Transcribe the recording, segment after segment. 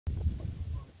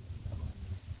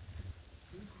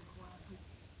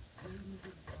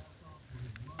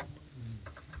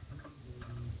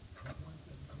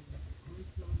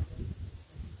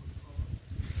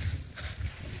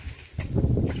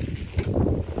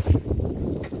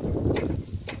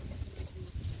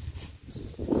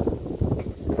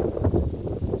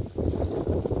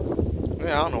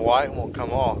Yeah, I don't know why it won't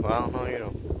come off. I don't know either.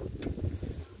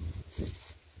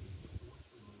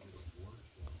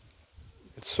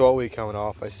 It's slowly coming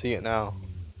off. I see it now.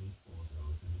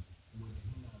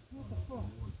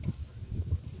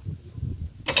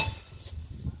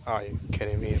 Are you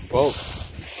kidding me? It broke.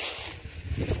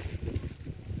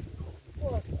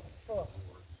 What the fuck?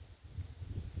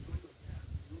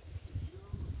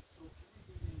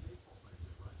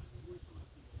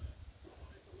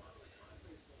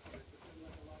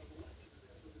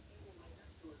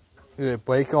 Did it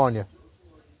break on you?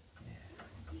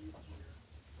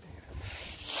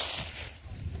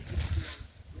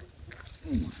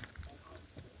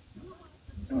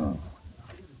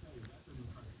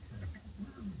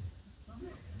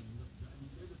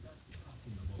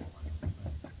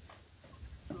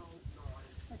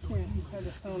 I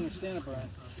just don't understand it, Brian.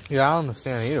 Yeah, I don't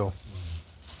understand either.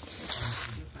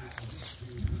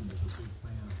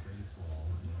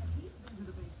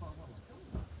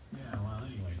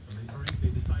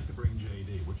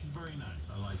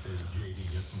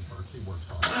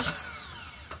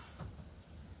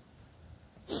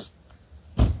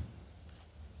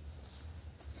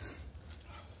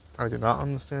 I do not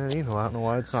understand either. I don't know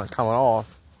why it's not coming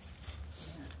off.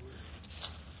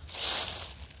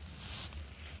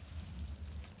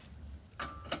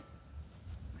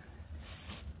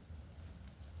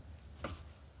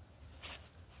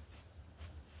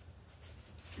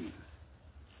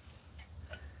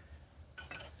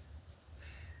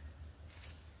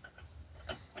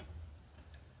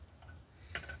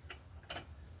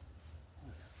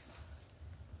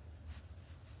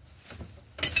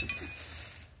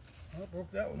 I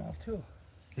broke that one off too.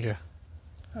 Yeah.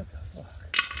 What the fuck?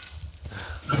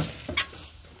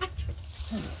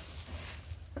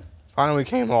 Finally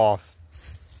came off.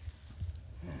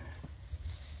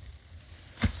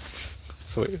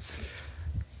 Sweet.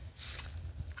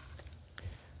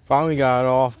 Finally got it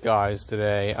off, guys,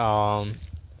 today. I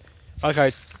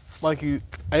didn't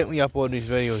re-upload these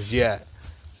videos yet,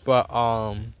 but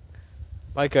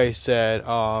like I said,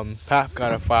 Pap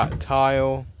got a flat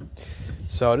tile.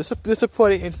 So this is a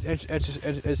pretty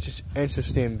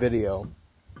interesting video,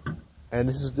 and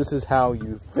this is how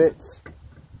you fix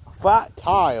a flat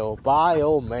tile by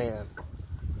old man,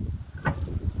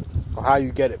 or how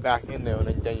you get it back in there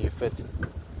and then you fix it.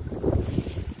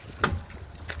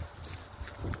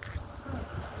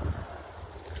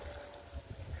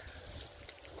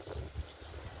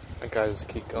 I gotta just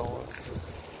keep going.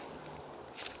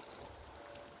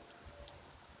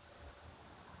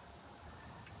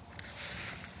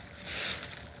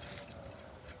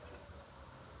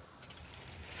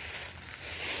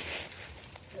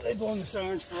 Are they blowing the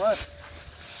sirens for us?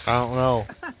 I don't know.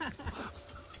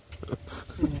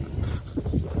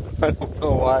 I don't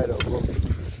know why though.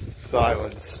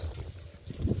 Silence.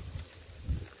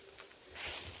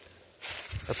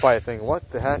 They're probably thinking, what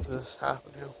the heck just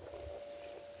happened here?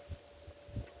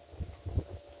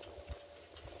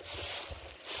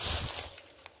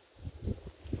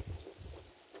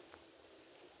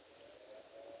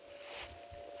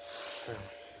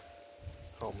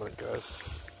 Oh my God.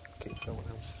 Keep filming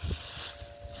him.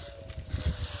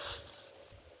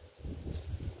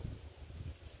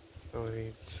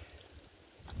 Wait.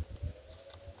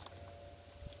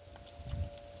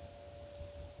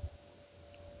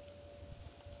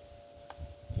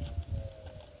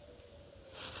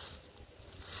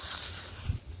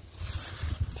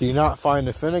 Do you not find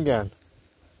the fin again?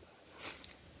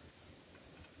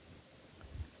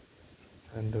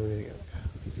 And do it again.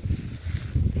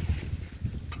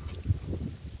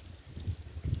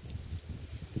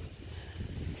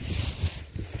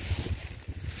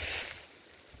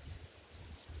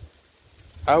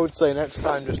 I would say next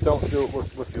time just don't do it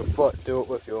with your foot, do it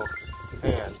with your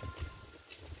hand.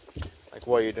 Like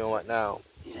what you're doing right now.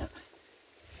 Yeah.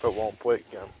 But it won't break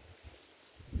again.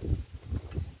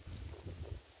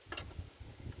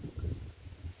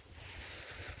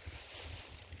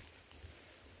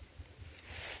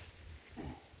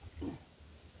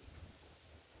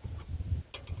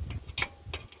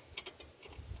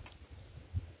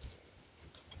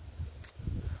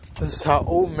 This is how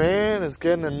old man is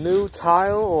getting a new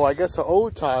tile, or I guess an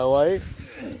old tile, right?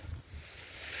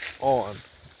 On.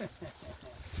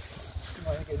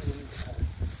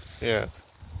 Yeah.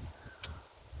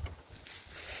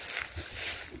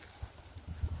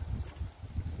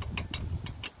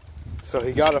 So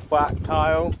he got a flat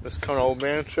tile. This kind of old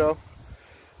man show.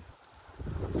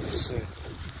 Let's see.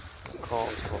 What call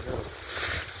is called out.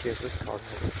 See if this card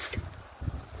works.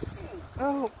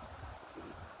 Oh.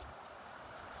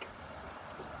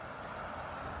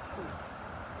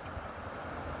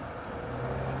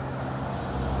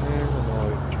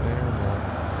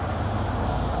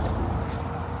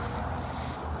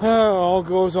 all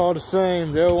goes all the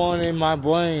same. They're one in my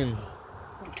blame.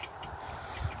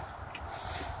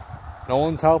 No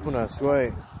one's helping us.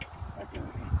 Wait.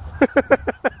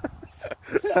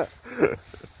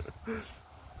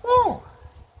 Oh!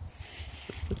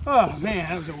 Oh man,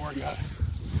 that was a workout.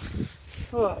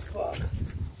 Oh fuck.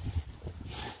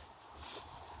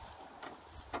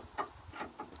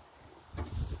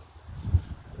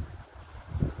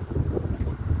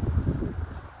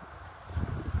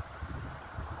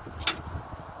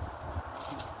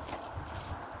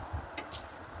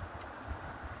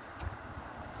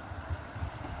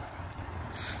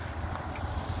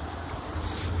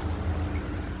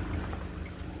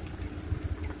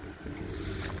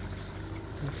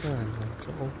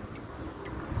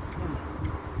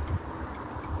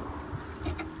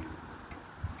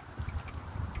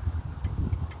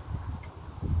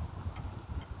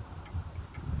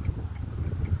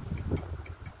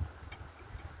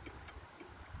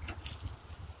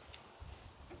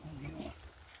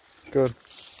 Good.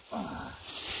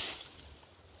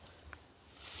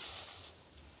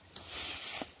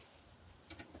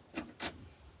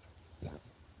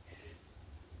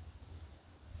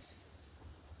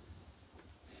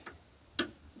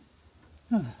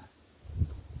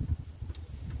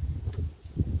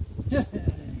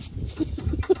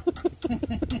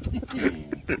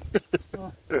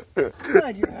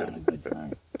 God, you're having a good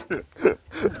time.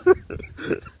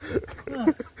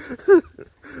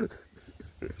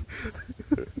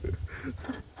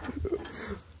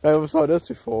 I never saw this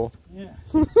before. Yeah.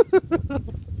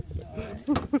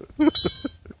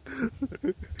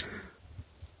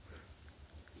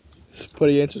 It's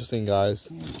pretty interesting, guys.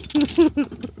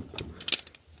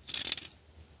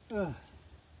 Alright,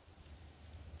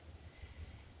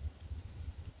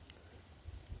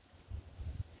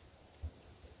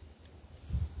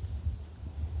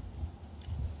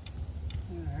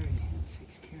 that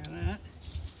takes care of that.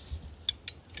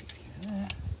 Takes care of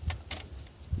that.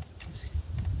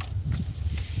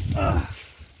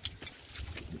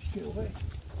 Get this shit away.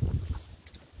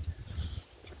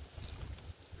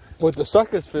 What the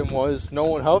suckers fin was, no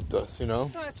one helped us, you know?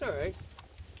 No, that's alright.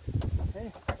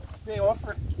 Hey, they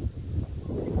offered.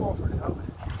 People offered help.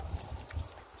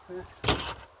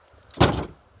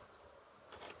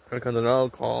 Here comes another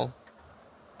call.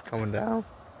 Coming down.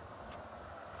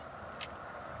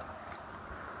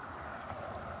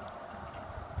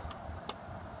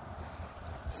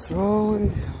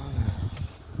 Slowly.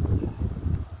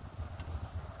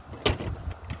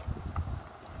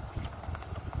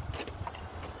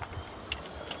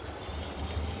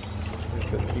 It's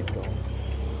gonna keep going.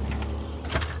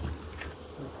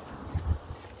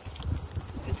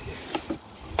 It's good.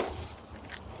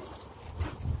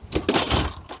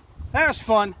 That was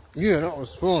fun. Yeah, that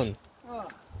was fun. Oh,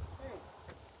 hey.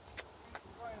 Thanks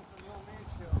for joining us on the Old Man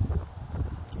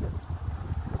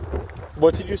Show.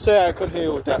 What did you say? I couldn't hear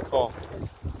you with that call.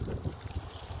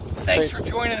 Thanks for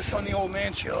joining us on the Old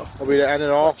Man Show. Are we to end it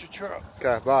all? Watch your truck.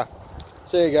 Okay, bye.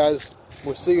 See you guys.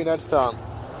 We'll see you next time.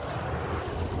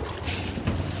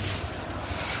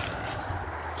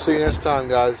 See you next time,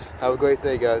 guys. Have a great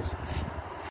day, guys.